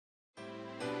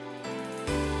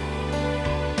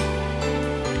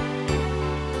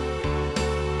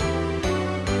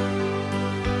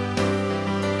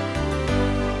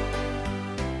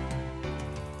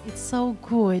so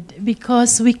good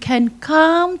because we can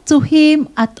come to Him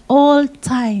at all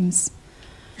times.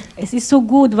 Es ist so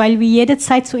gut, weil wir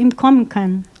jederzeit zu ihm kommen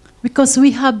können. Because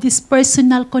we have this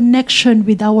personal connection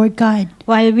with our God.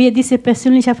 Weil wir diese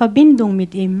persönliche Verbindung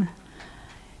mit ihm.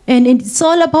 And it's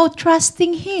all about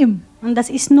trusting Him. Und das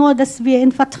ist nur, dass wir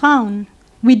ihm vertrauen.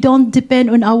 We don't depend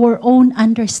on our own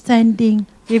understanding.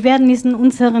 Wir werden nicht in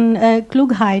unseren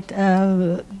Klugheit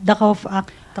darauf bauen.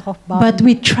 But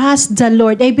we trust the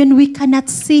Lord. Even we cannot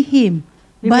see Him.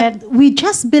 But we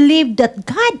just believe that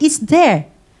God is there.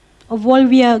 Obwohl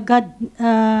wir Gott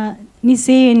nicht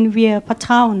sehen, wir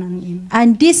vertrauen an ihm.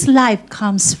 And this life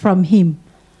comes from Him.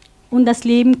 Und das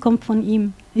Leben kommt von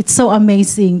ihm. It's so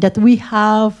amazing that we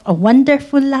have a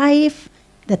wonderful life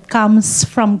that comes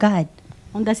from God.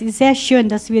 Und das ist sehr schön,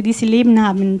 dass wir dieses Leben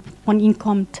haben, von ihm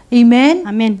kommt. Amen.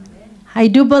 Amen. I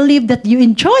do believe that you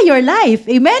enjoy your life.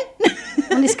 Amen.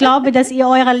 Und ich glaube, dass ihr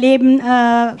euer Leben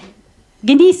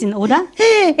genießen, oder?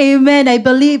 Amen. I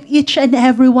believe each and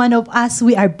every one of us,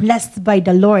 we are blessed by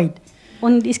the Lord.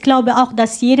 Und ich glaube auch,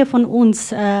 dass jeder von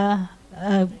uns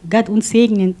Gott uns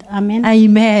segnet. Amen.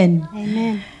 Amen.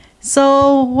 Amen.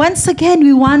 So once again,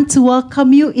 we want to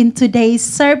welcome you in today's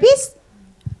service.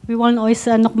 Wir wollen euch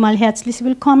nochmal herzlich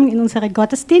willkommen in unserem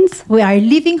Gottesdienst. We are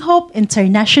Living Hope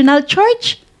International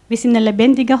Church. Wir sind eine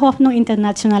lebendige Hoffnung,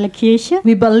 internationale Kirche.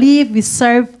 We believe we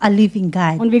serve a living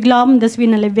God. Und wir glauben, dass wir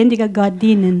einem lebendigen Gott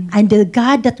dienen. And the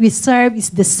God that we serve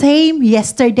is the same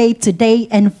yesterday, today,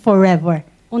 and forever.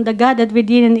 Und der Gott, den wir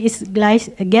dienen, ist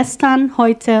gleich gestern,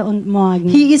 heute und morgen.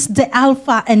 He is the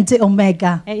Alpha and the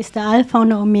Omega. Er ist der Alpha und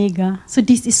der Omega. So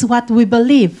this is what we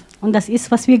believe. Und das ist,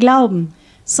 was wir glauben.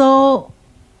 So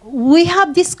we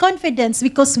have this confidence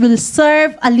because we'll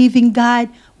serve a living God.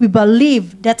 We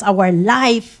believe that our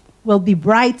life will be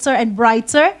brighter and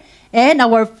brighter, and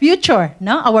our future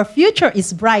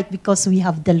is bright because we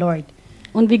have the Lord.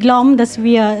 Und wir glauben, dass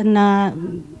wir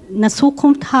eine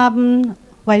Zukunft haben,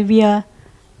 weil wir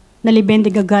einem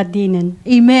lebendigen Gott dienen.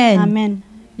 Amen. Amen.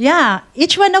 Yeah,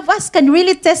 each one of us can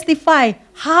really testify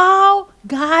how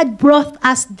God brought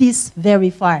us this very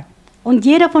far. Und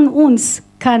jeder von uns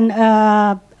kann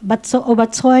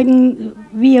überzeugen,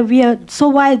 wie wir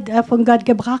so weit von Gott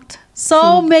gebracht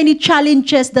So many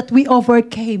challenges that we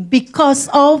overcame because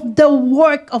of the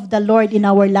work of the Lord in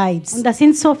our lives. Und das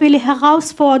sind so viele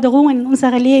Herausforderungen in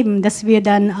unserem Leben, dass wir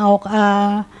dann auch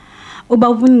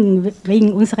überwinden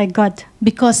wegen unserem Gott.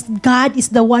 Because God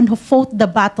is the one who fought the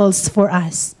battles for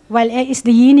us. Weil er ist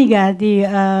derjenige,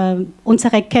 der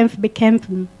unsere Kämpfe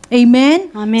bekämpfen. Amen?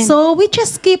 Amen. So we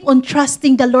just keep on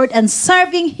trusting the Lord and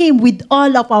serving Him with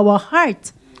all of our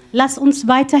heart. Lass uns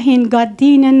weiterhin Gott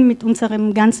dienen mit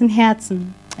unserem ganzen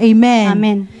Herzen. Amen.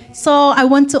 Amen. So I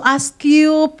want to ask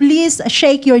you, please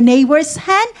shake your neighbor's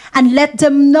hand and let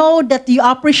them know that you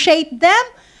appreciate them.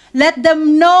 Let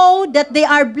them know that they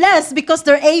are blessed because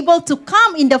they're able to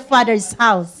come in the Father's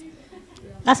house.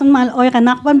 Lass uns mal eure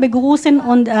Nachbarn begrüßen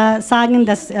und sagen,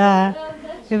 dass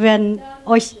wir werden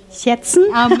euch schätzen.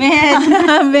 Amen.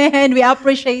 Amen. We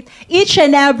appreciate each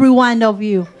and every one of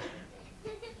you.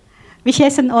 Wir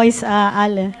schätzen euch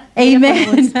alle.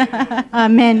 Amen.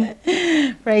 Amen.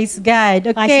 Praise God. Preis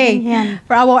den Okay. Herrn.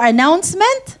 For our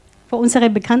announcement, Für unsere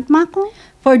Bekanntmachung,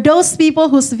 for those people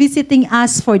who's visiting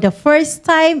us for the first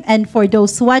time and for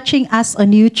those watching us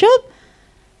on YouTube,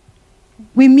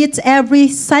 we meet every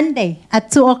Sunday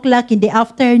at 2 o'clock in the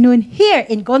afternoon here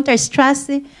in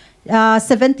Gonterstraße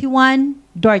 71,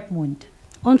 Dortmund.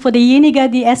 und für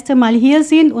diejenigen, die erst einmal hier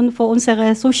sind und für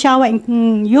unsere Zuschauer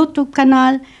im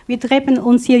YouTube-Kanal, wir treffen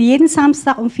uns hier jeden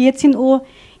Samstag um 14 Uhr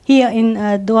hier in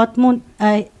Dortmund,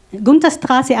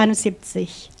 Gunterstraße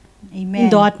 71 Amen. in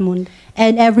Dortmund.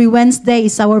 And every Wednesday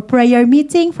is our prayer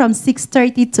meeting from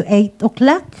 6:30 to 8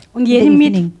 o'clock Und in the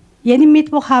evening. jeden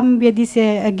Mittwoch haben wir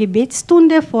diese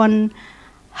Gebetsstunde von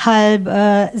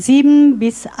 6:30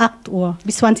 bis 8 Uhr,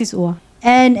 bis 20 Uhr.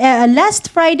 And last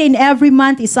Friday in every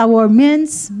month is our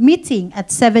men's meeting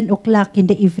at 7 o'clock in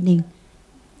the evening.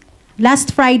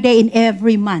 Last Friday in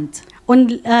every month.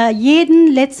 Und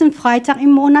jeden letzten Freitag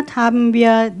im Monat haben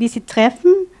wir diese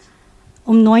Treffen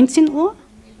um 19 Uhr.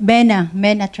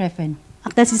 Männertreffen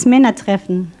Ach, das ist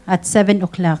Männertreffen. at 7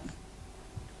 o'clock.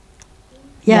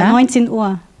 Ja, Ja? 19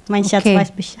 Uhr. Mein Schatz Okay.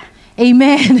 weiß Bescheid.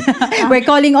 Amen. We're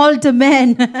calling all the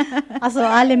men. Also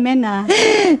alle Männer.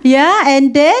 Yeah,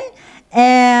 and then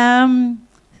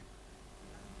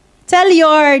tell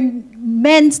your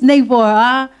men's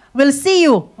neighbor, we'll see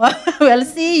you. We'll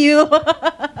see you.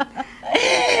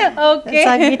 Okay.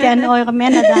 Sagt bitte an eure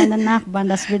Männer, deinen Nachbarn,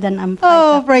 dass wir dann am Oh,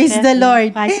 Freitag praise the treffen.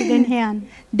 Lord. Preise den Herrn.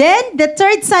 Then the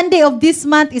third Sunday of this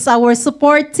month is our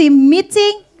support team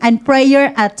meeting and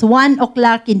prayer at 1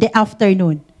 o'clock in the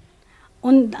afternoon.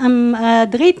 Und am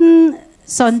 3.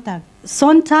 Sonntag.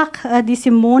 Sonntag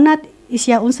diesen Monat ist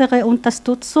ja unsere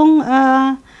Unterstützung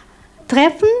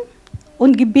Treffen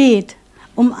und Gebet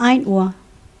um 1 Uhr.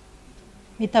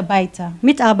 Mitarbeiter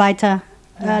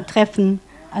treffen.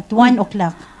 At 1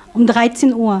 o'clock. Um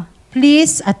 13 Uhr.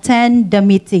 Please attend the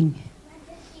meeting.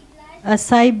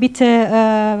 Sei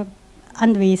bitte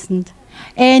anwesend.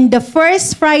 And the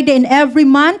first Friday in every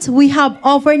month, we have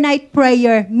overnight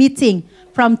prayer meeting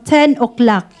from 10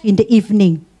 o'clock in the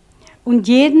evening. Und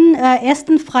jeden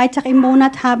ersten Freitag im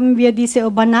Monat haben wir diese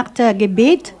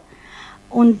Übernachtgebet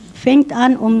und fängt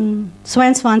an um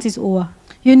 22 Uhr.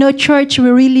 You know, church, we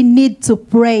really need to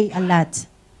pray a lot.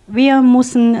 Wir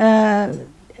müssen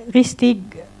richtig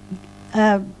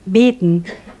beten.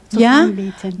 Yeah,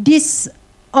 Beten. this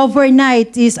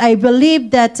overnight is, I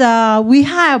believe that we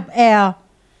have a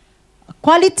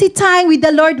quality time with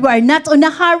the Lord. We are not in a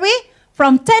hurry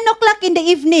from 10 o'clock in the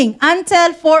evening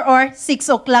until 4 or 6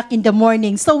 o'clock in the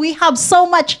morning. So we have so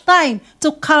much time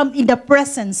to come in the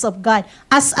presence of God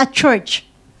as a church.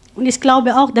 Und ich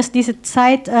glaube auch, dass diese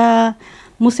Zeit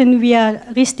müssen wir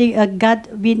richtig Gott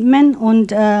widmen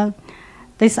und das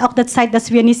ist auch die Zeit,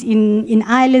 dass wir nicht in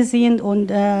Eile sind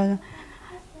und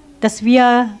dass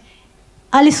wir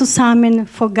alle zusammen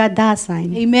vor Gott da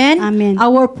sein. Amen. Amen.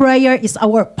 Our prayer is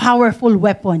our powerful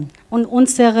weapon. Und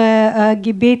unser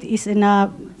Gebet ist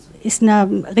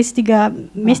ein richtiger,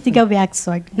 mächtiger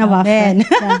Werkzeug, eine Waffe. Amen.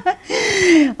 Ja.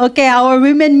 Okay, our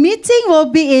women meeting will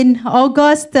be in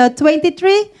August 23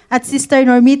 at Sister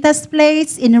Normita's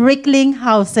place in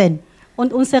Recklinghausen.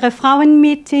 Und unser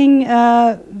Frauenmeeting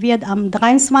wird am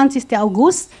 23.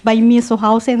 August bei mir zu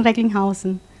Hause in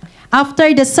Recklinghausen. After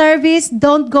the service,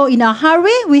 don't go in a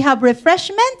hurry. We have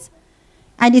refreshments.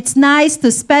 And it's nice to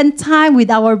spend time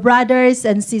with our brothers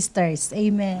and sisters.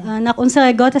 Amen. Nach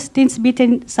unserem Gottesdienst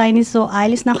bitte sei nicht so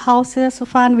eilig nach Hause zu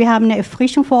fahren. Wir haben eine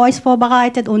Erfrischung für euch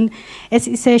vorbereitet und es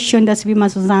ist sehr schön, dass wir mal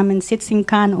zusammen sitzen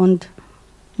können und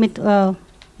mit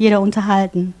jeder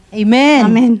unterhalten. Amen.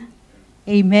 Amen.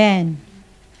 Amen.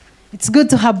 It's good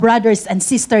to have brothers and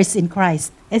sisters in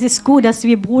Christ. Es ist gut, dass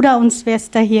wir Bruder und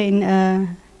Schwester hier in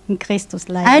Christus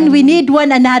leiden. And we need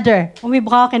one another. Und wir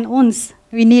brauchen uns.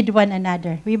 We need one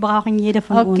another. Wir brauchen jeder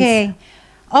von uns. Okay.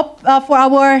 For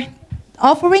our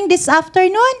offering this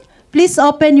afternoon, please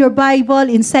open your Bible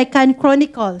in 2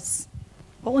 Chronicles.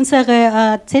 Für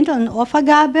unsere Zehntel- und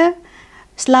Opfergabe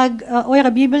schlag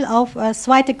eure Bibel auf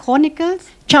 2. Chronicles,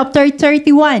 Chapter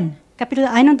 31, Kapitel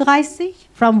 31,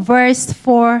 from verse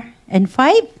 4 and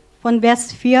 5. von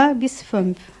Vers 4 bis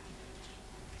 5.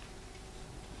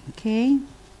 Okay.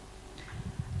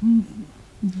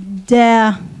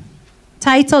 The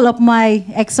title of my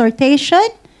exhortation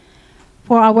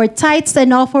for our tithes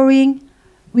and offering,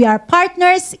 we are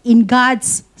partners in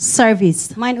God's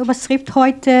service. Meine Überschrift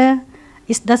heute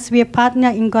ist, dass wir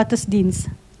Partner in Gottes Dienst.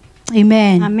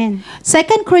 Amen. Amen.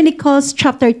 2 Chronicles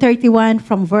chapter 31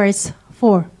 from verse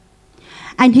 4.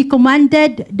 And he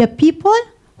commanded the people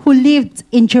who lived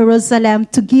in Jerusalem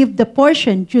to give the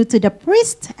portion due to the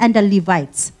priests and the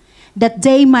Levites, that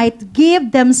they might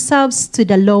give themselves to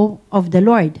the law of the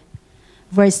Lord.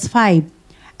 Verse 5.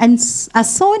 And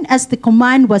as soon as the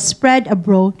command was spread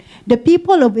abroad, the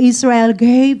people of Israel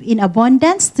gave in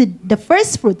abundance to the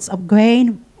first fruits of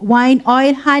grain, wine,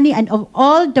 oil, honey, and of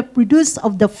all the produce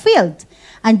of the field.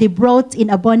 And they brought in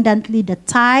abundantly the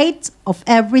tithe of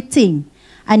everything.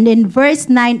 And in verse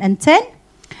 9 and 10,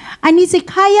 and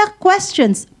Hezekiah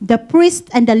questions the priests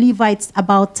and the Levites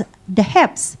about the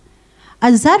heaps.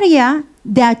 Azariah,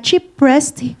 the chief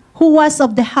priest, who was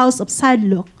of the house of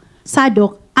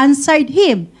Sadok, answered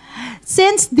him,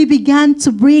 since they began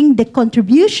to bring the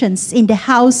contributions in the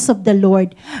house of the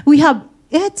Lord, we have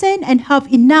eaten and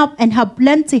have enough and have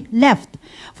plenty left.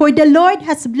 For the Lord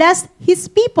has blessed his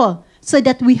people, so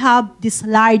that we have this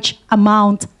large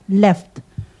amount left.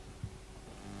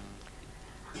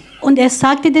 Und er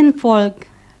sagte dem Volk,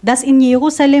 das in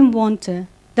Jerusalem wohnte,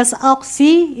 dass auch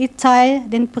sie ihr Teil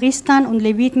den Priestern und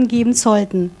Leviten geben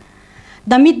sollten,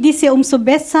 damit diese umso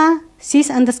besser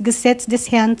sich an das Gesetz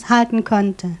des Herrn halten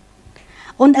konnte.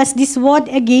 Und als dies Wort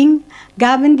erging,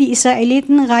 gaben die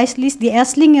Israeliten reichlich die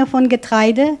Erstlinge von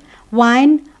Getreide,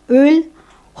 Wein, Öl,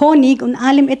 Honig und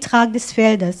allem Ertrag des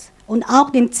Feldes. Und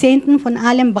auch den Zehnten von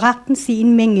allem brachten sie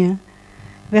in Menge.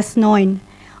 Vers 9.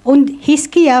 Und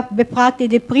Hiskia befragte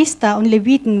die Priester und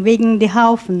Leviten wegen der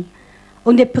Haufen.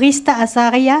 Und der Priester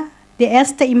Azaria, der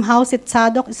Erste im Hause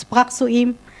Zadok, sprach zu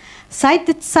ihm, seit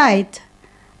der Zeit,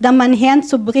 da mein Herrn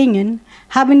zu bringen,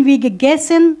 haben wir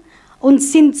gegessen und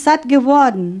sind satt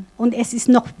geworden, und es ist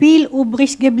noch viel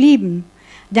übrig geblieben.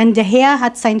 Denn der Herr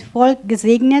hat sein Volk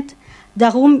gesegnet,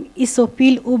 darum ist so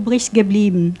viel übrig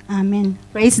geblieben. Amen.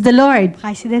 Praise the Lord.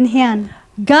 Preise den Herrn.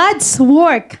 God's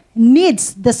work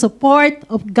needs the support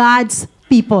of God's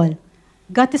people.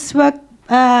 Gottes Werk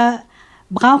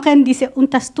brauchen diese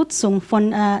Unterstützung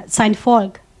von sein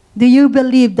Volk. Do you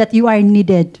believe that you are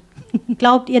needed?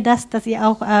 Glaubt ihr das, dass ihr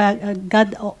auch Gott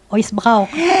euch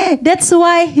braucht? That's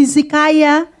why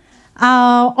Hezekiah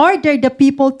ordered the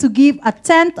people to give a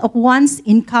tenth of one's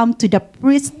income to the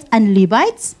priests and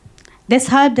Levites.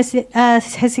 Deshalb,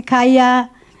 Hezekiah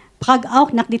fragt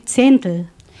auch nach die Zehntel.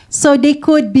 So they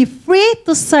could be free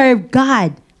to serve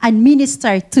God and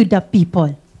minister to the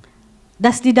people.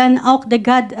 Dass die dann auch der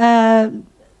Gott,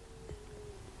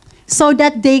 so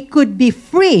that they could be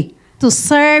free to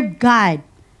serve God.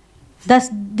 Dass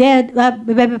der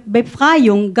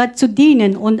Befreiung Gott zu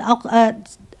dienen und auch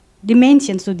die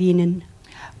Menschen zu dienen.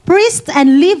 Priests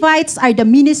and Levites are the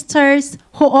ministers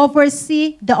who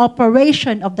oversee the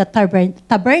operation of the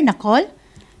tabernacle.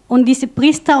 Und diese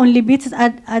Priester und Leviten,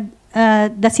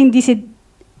 das sind diese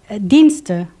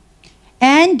Dienste.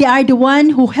 And they are the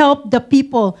one who help the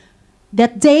people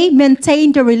that they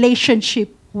maintain the relationship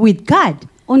with God.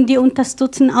 Und die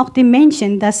unterstützen auch die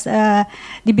Menschen, dass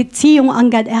die Beziehung an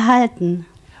Gott erhalten.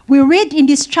 We read in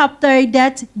this chapter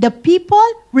that the people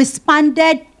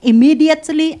responded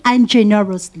immediately and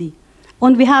generously.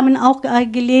 Und wir haben auch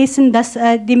gelesen, dass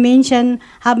die Menschen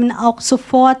haben auch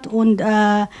sofort und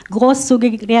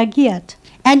großzügig reagiert.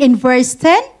 And in verse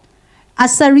 10,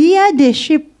 Azariah, the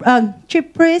chief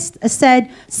priest, said,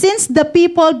 "Since the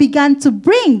people began to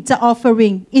bring the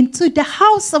offering into the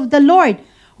house of the Lord,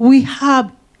 we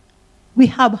have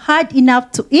had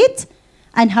enough to eat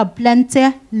and have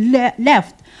plenty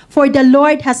left, for the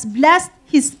Lord has blessed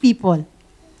His people."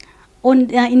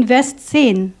 Und in Vers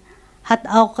 10 hat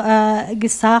auch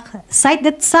gesagt, seit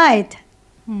der Zeit,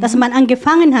 dass man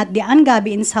angefangen hat, die Angabe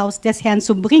ins Haus des Herrn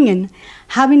zu bringen,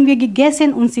 haben wir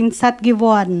gegessen und sind satt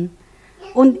geworden.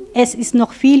 Und es ist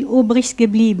noch viel übrig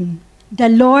geblieben. The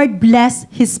Lord bless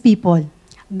His people.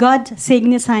 Gott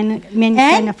segne seine Menschen,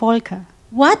 seine Völker.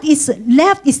 What is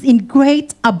left is in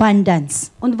great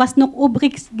abundance. Und was noch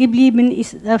übrig geblieben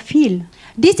ist, viel.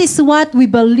 This is what we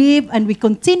believe, and we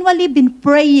continually been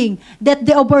praying that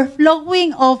the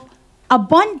overflowing of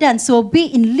abundance will be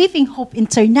in Living Hope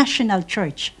International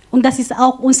Church. Und das ist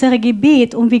auch unser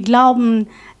Gebet, und wir glauben,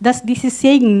 dass dieses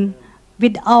Segen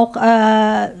wird auch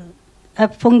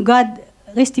von Gott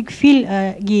richtig viel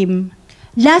geben.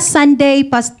 Last Sunday,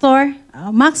 Pastor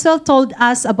Maxwell told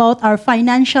us about our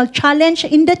financial challenge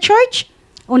in the church.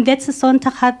 Und letzten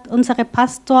Sonntag hat unser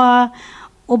Pastor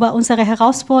über unsere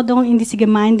Herausforderung in dieser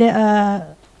Gemeinde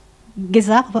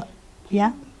gesagt.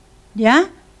 Ja? Yeah.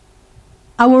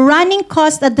 Our running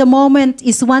cost at the moment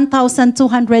is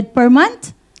 1,200 per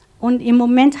month. Und im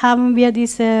Moment haben wir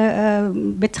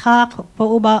diesen Betrag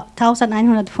für über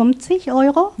 1.150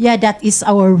 €. Yeah, that is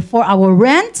for our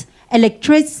rent,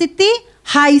 electricity,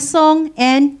 Heizung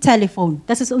and telephone.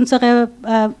 Das ist unsere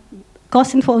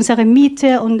Kosten für unsere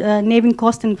Miete und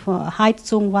Nebenkosten für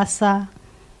Heizung, Wasser.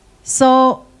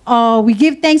 So we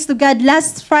give thanks to God.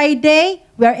 Last Friday,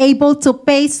 we are able to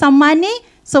pay some money.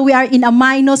 So we are in a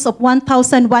minus of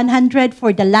 1,100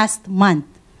 for the last month.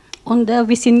 Und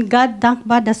wir sind Gott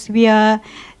dankbar, dass wir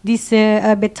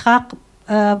diesen Betrag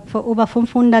für über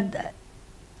 500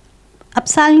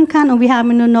 abzahlen können. Und wir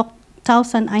haben nur noch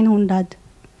 1.100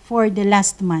 for the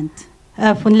last month.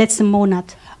 Von letzten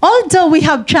Monat. Although we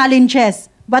have challenges,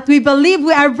 but we believe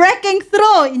we are breaking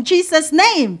through in Jesus'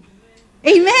 name.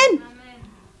 Amen.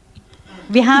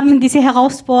 Wir haben diese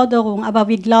Herausforderung, aber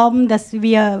wir glauben, dass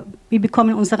wir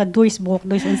bekommen unseren Durchbruch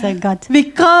durch unseren Gott.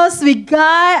 Because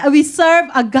we serve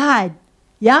a God,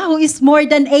 yeah, who is more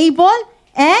than able,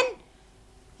 and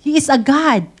He is a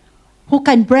God who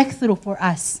can break through for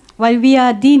us. Weil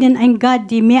wir dienen einem Gott,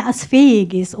 der mehr als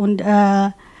fähig ist, und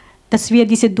dass wir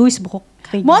diesen Durchbruch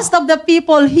kriegen. Most of the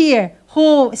people here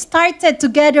who started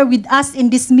together with us in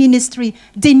this ministry,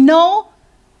 they know,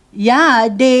 yeah,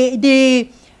 they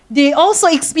also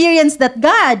experience that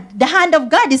God, the hand of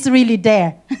God is really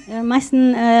there. Die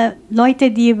meisten Leute,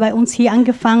 die bei uns hier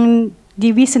angefangen,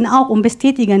 die wissen auch und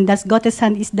bestätigen, dass Gottes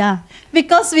Hand ist da.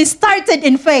 Because we started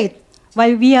in faith.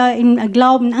 Weil wir im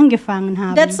Glauben angefangen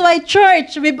haben. That's why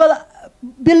church, we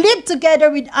believe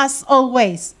together with us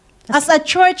always. As a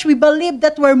church, we believe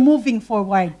that we're moving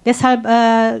forward. Deshalb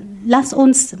lass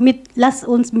uns mit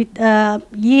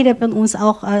jeder von uns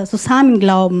auch zusammen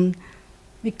glauben.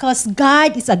 Because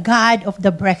God is a God of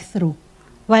the breakthrough.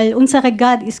 Weil unser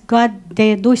Gott ist Gott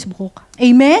der Durchbruch.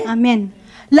 Amen? Amen.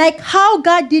 Like how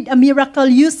God did a miracle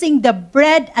using the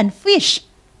bread and fish.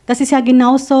 Das ist ja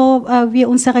genauso, wie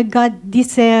unser Gott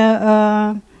diese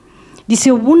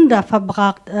Wunder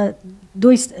verbracht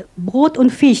durch Brot und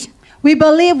Fisch. We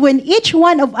believe when each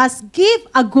one of us give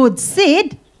a good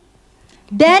seed,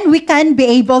 then we can be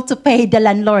able to pay the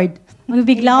landlord. Und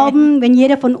wir glauben, wenn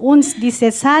jeder von uns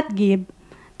diese Saat gibt,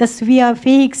 dass wir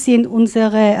fähig sind,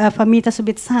 unsere Vermieter zu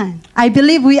bezahlen. I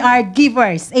believe we are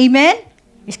givers. Amen?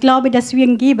 Ich glaube, dass wir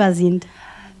ein Geber sind.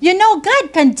 You know,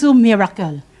 God can do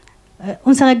miracle.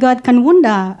 Unser Gott kann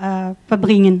Wunder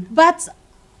verbringen. But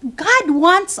God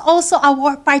wants also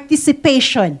our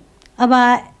participation.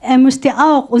 Aber müsste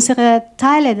auch unsere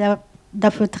Teile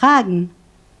dafür tragen.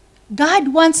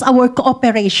 God wants our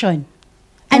cooperation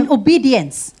and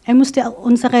obedience. Müsste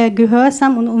unsere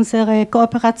Gehorsam und unsere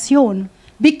Kooperation.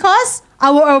 Because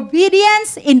our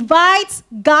obedience invites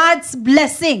God's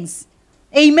blessings.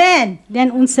 Amen.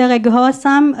 Denn unsere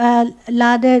Gehorsam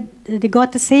ladet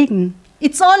Gottes Segen.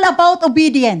 It's all about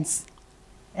obedience.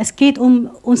 Es geht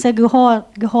unser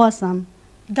Gehorsam.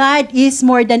 God is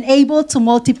more than able to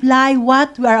multiply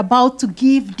what we are about to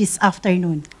give this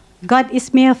afternoon. Gott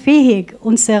ist mehr fähig,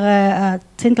 unsere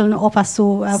Zehntel und Opfer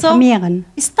zu vermehren.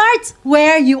 Start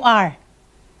where you are.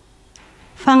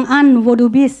 Fang an, wo du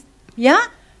bist. Yeah?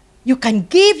 You can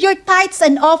give your tithes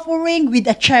and offering with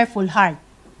a cheerful heart.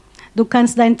 Du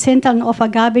kannst dein Zehntel und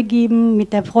Opfergabe geben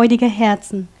mit der freudigen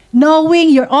Herzen.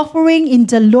 Knowing your offering in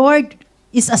the Lord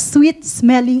is a sweet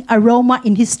smelling aroma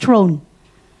in His throne.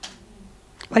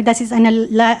 Weil das ist ein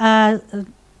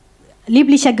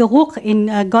lieblicher Geruch in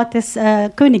Gottes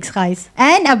Königsreich.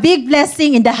 And a big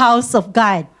blessing in the house of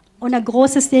God. Und ein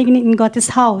großes Segen in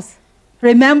Gottes Haus.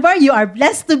 Remember, you are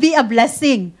blessed to be a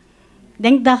blessing.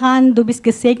 Denk daran, du bist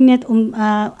gesegnet,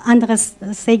 anderes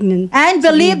segnen. And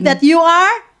believe that you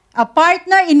are a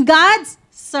partner in God's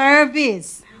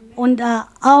service. Und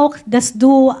auch, dass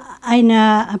du ein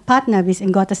Partner bist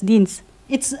in Gottes Dienst.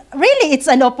 It's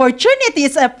an opportunity,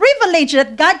 it's a privilege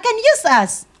that God can use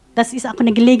us. Das ist auch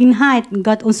eine Gelegenheit,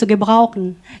 Gott uns zu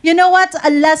gebrauchen. You know what?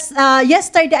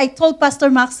 Yesterday I told Pastor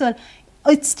Maxwell,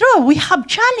 it's true, we have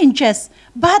challenges,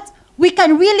 but we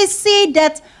can really see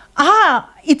that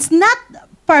it's not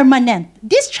permanent.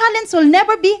 This challenge will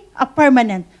never be a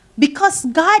permanent because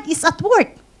God is at work.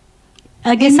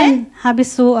 Gestern habe ich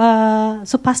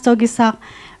zu Pastor gesagt,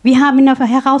 wir haben eine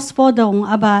Herausforderung,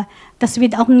 aber das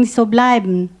wird auch nicht so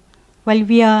bleiben, weil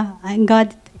wir einen Gott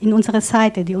in unserer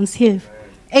Seite, die uns hilft.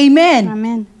 Amen.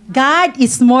 Amen. God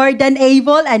is more than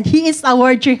able and He is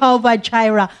our Jehovah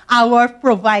Jireh, our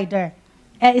provider.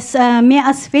 Er ist mehr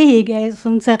als fähig, er ist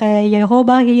unser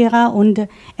Jehovah Jireh und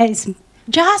er ist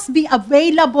Just be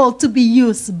available to be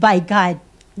used by God.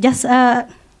 Just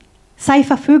sei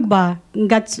verfügbar,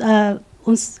 Gott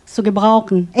uns zu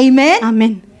gebrauchen. Amen.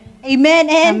 Amen. Amen.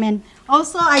 And Amen.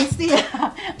 also I see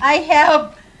I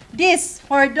have this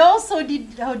for those who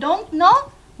don't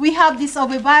know. We have this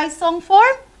Overweisung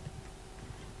form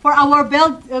for our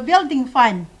building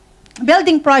fund,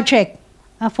 building project.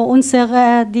 Für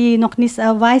unsere, die noch nicht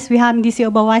weiß, wir haben diese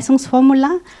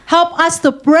Überweisungsformular. Help us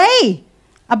to pray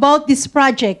about this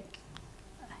project.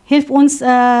 Hilf uns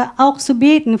auch zu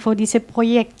beten für dieses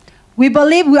Projekt. We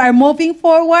believe we are moving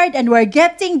forward and we're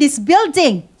getting this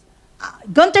building.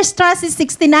 Gunterstraße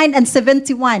 69 and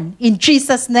 71 in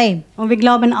Jesus' name. Und wir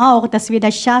glauben auch, dass wir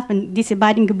das schaffen, diese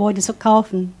beiden Gebäude zu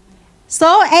kaufen. So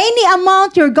any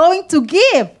amount you're going to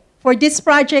give for this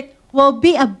project will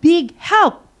be a big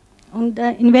help. Und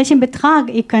in welchem Betrag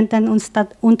ihr könnt dann uns das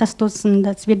unterstützen,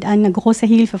 das wird eine große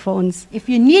Hilfe für uns. If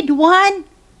you need one,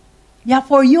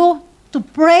 for you to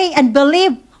pray and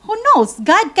believe, who knows,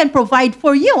 God can provide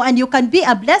for you and you can be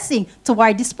a blessing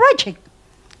toward this project.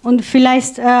 Und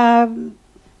vielleicht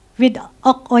wird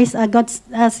auch euch Gott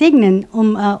segnen,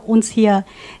 uns hier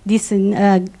diesen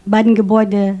beiden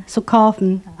Gebäude zu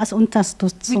kaufen als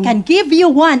Unterstützung. We can give you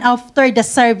one after the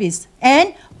service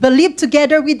and believe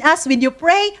together with us. When you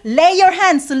pray, lay your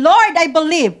hands. Lord, I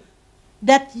believe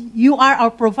that you are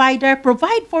our provider.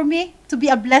 Provide for me to be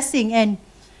a blessing and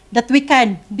that we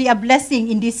can be a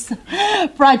blessing in this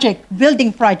project,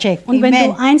 building project. Und Amen.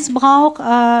 wenn du eins brauchst,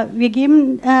 wir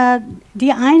geben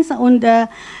dir eins und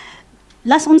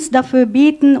lass uns dafür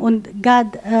beten und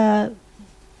Gott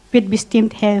wird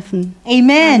bestimmt helfen.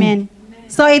 Amen. Amen.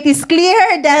 So it is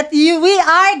clear that we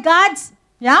are God's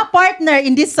partner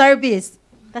in this service.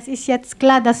 Das ist jetzt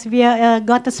klar, dass wir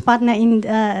Gottes Partner in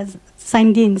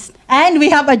sein Dienst. And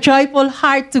we have a joyful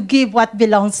heart to give what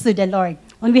belongs to the Lord.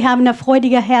 Und wir haben ein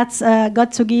freudiges Herz,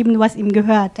 Gott zu geben, was ihm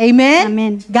gehört. Amen.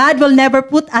 Amen. God will never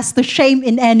put us to shame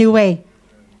in any way.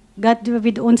 Gott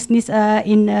wird uns nicht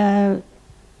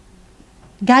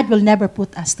God will never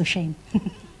put us to shame.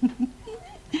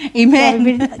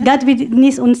 Amen. Gott wird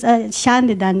nicht uns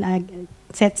Schande dann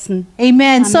setzen.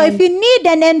 Amen. So Amen. if you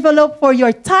need an envelope for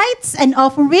your tithes and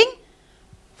offering,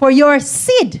 for your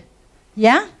seed,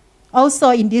 yeah,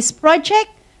 also in this project,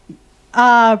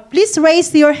 please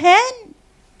raise your hand,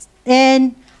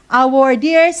 and our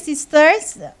dear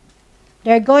sisters,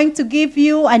 they're going to give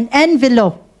you an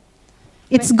envelope.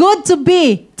 It's good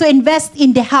to invest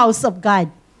in the house of God.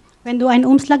 Wenn du einen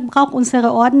Umschlag brauchst,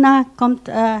 unsere Ordner kommt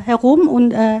herum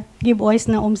und gibt euch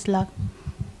einen Umschlag.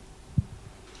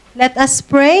 Let us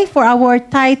pray for our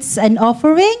tithes and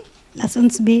offering. Lass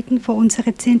uns beten für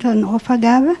unsere Zehntel- und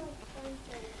Opfergabe.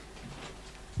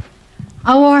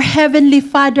 Our Heavenly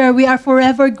Father, we are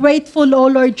forever grateful, O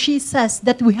Lord Jesus,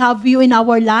 that we have you in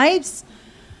our lives.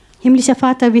 Himmlischer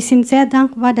Vater, wir sind sehr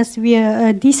dankbar, dass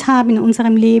wir dies haben in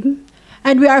unserem Leben.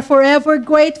 And we are forever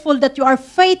grateful that you are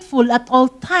faithful at all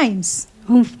times.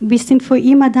 Und wir sind für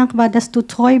immer dankbar, dass du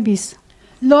treu bist.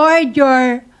 Lord,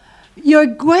 your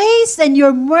grace and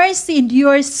your mercy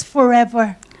endures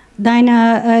forever.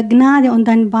 Deine Gnade und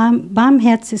deine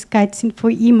Barmherzigkeit sind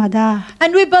für immer da.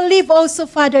 And we believe also,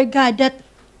 Father God, that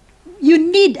you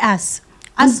need us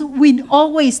as we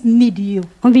always need you.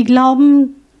 Und wir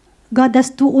glauben, Gott,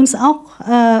 dass du uns auch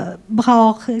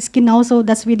brauchst. Es ist genauso,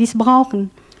 dass wir dies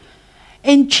brauchen.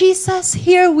 And Jesus,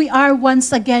 here we are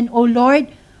once again, O Lord.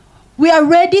 We are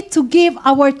ready to give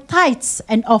our tithes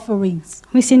and offerings.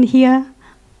 Wir sind hier,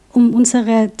 um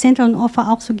unsere Zehntel und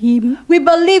Opfer auch zu geben. We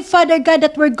believe, Father God,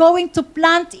 that we're going to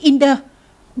plant in the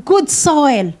good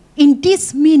soil in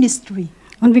this ministry.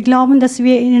 Und wir glauben, dass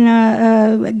wir in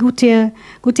eine gute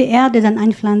Erde dann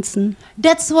einpflanzen.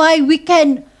 That's why we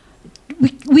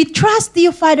trust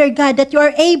you, Father God, that you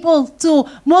are able to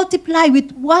multiply with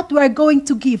what we are going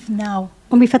to give now.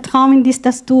 Und wir vertrauen dies,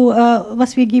 dass du,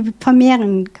 was wir geben,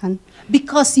 vermehren kannst.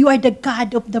 Because you are the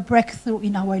God of the breakthrough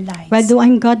in our lives. Weil du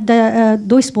ein Gott der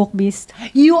Durchbruch bist.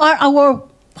 You are our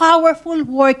powerful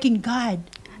working God.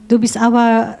 Du bist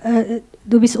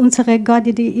unsere Gott,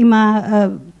 die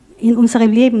immer in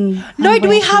unserem Leben Lord, we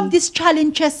anwenden. have these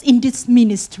challenges in this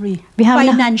ministry Wir haben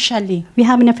financially. Wir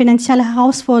haben eine finanzielle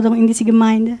Herausforderung in dieser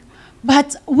Gemeinde.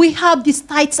 But we have these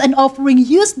tithes and offering.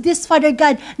 Use this, Father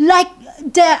God, like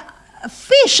the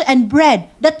fish and bread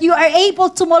that you are able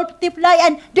to multiply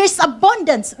and there's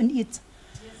abundance in it.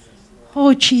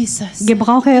 Oh, Jesus.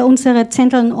 Gebrauche unsere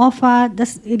Zehntel und Opfer,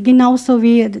 das genauso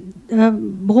wie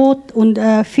Brot und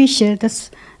Fische, das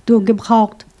du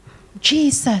gebraucht.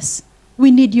 Jesus,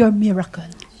 we need your miracle.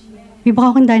 Wir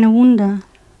brauchen deine Wunder.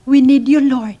 We need you,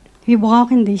 Lord. Wir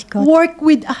brauchen dich, Gott. Work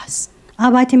with us.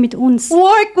 Arbeite mit uns.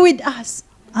 Work with us.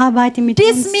 Arbeite mit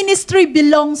This uns. ministry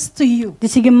belongs to you.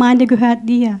 Diese Gemeinde gehört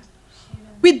dir.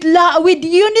 With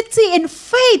unity and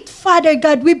faith, Father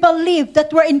God, we believe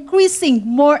that we're increasing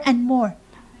more and more.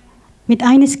 Mit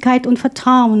Einigkeit und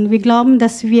Vertrauen. Wir glauben,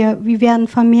 dass wir werden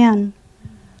vermehren.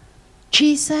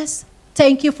 Jesus,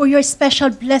 thank you for your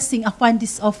special blessing upon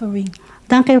this offering.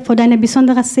 Danke für deine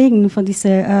besondere Segen für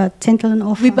diese Zehntel und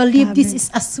Opfer. We believe this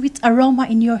is a sweet aroma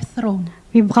in your throne.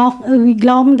 Wir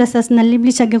glauben, dass das ein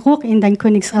lieblicher Geruch in dein And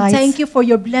Königreich thank ist. you for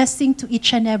your blessing to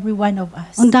each and every one of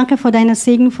us. Und danke für deinen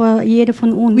Segen für jede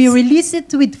von uns. We release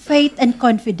it with faith and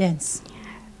confidence.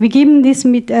 Wir geben dies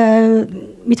mit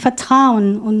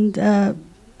Vertrauen und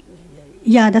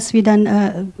dass wir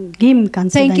dann geben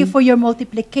kannst. Thank you for your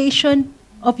multiplication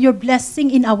of your blessing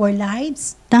in our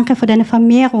lives, Danke für deine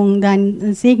Vermehrung,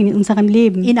 dein Segen in unserem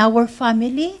Leben, in our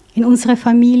family, in unserer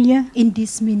Familie, in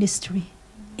this ministry.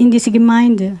 in dieser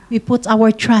Gemeinde. We put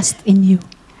our trust in you.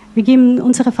 Wir geben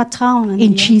unsere Vertrauen an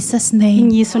In dir. Jesus' In name.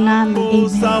 Jesu Namen. Amen.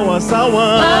 Sawa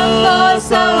sawa. Mambo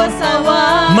sawa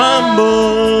sawa.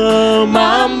 Mambo,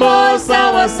 mambo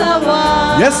sawa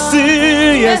sawa. Yes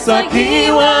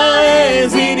akiwa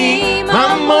ezini.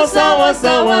 Mambo sawa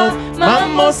sawa.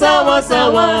 Mambo sawa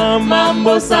sawa.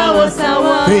 Mambo sawa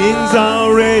sawa. Things are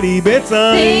already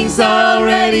better. Things are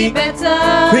already better.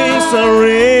 Things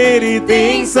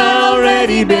are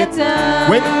already better.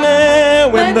 When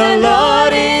the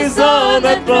Lord is on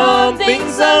the throne,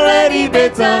 things are already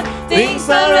better. Things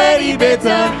are already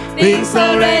better. Things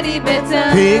are already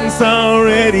better. Things are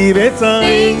already better.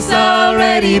 Things are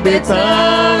already better.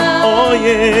 Oh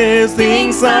yes,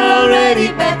 things are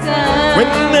already better.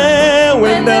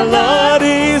 When the Lord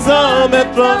is on the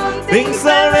throne, things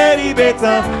are already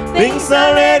better. Things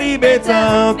are already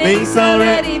better. Things are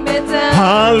already better.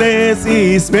 Alles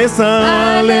ist besser.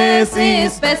 Alles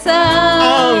ist besser.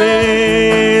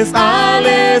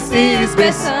 Alles ist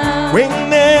besser. When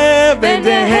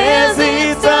the Herr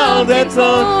sitzt auf der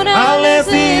Thron, alles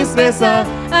ist besser.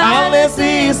 Alles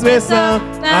ist besser.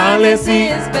 Alles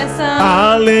ist besser.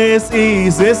 Alles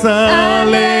ist besser.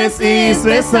 Alles ist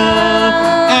besser.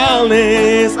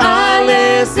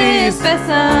 Alles ist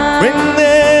besser.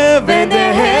 Wenn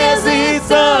der Herr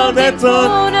sitzt auf der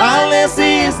Thron, alles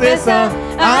ist besser.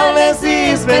 Alles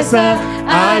ist besser.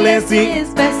 Alles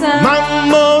ist besser.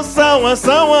 Mambo sawa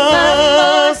sawa.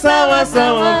 Sawa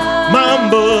sawa.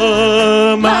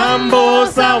 Mambo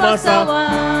sawa sawa.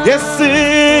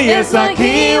 Yes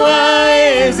akiwa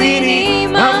ezini.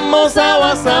 Mambo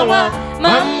sawa sawa.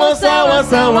 Mambo sawa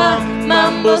sawa.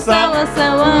 Mambo sawa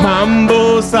sawa.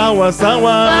 Mambo sawa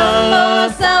sawa.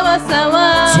 Mambo sawa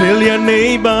sawa. Tell your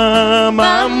neighbor,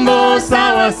 mambo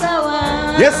sawa sawa.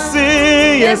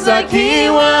 Yes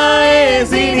akiwa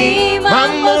ezini.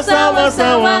 Mambo sawa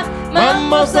sawa.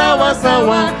 Mambo sawa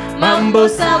sawa. Mambo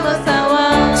sawa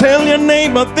sawa. Tell your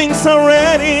neighbor things are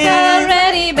ready.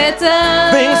 Already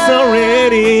better. Things are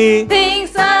ready.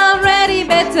 Things are already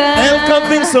better. Welcome,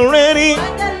 things are ready.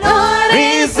 The Lord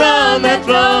He's on the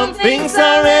throne. Things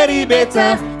are ready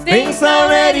better. Things are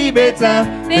ready better.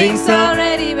 Things are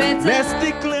already better. Let's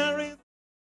declare.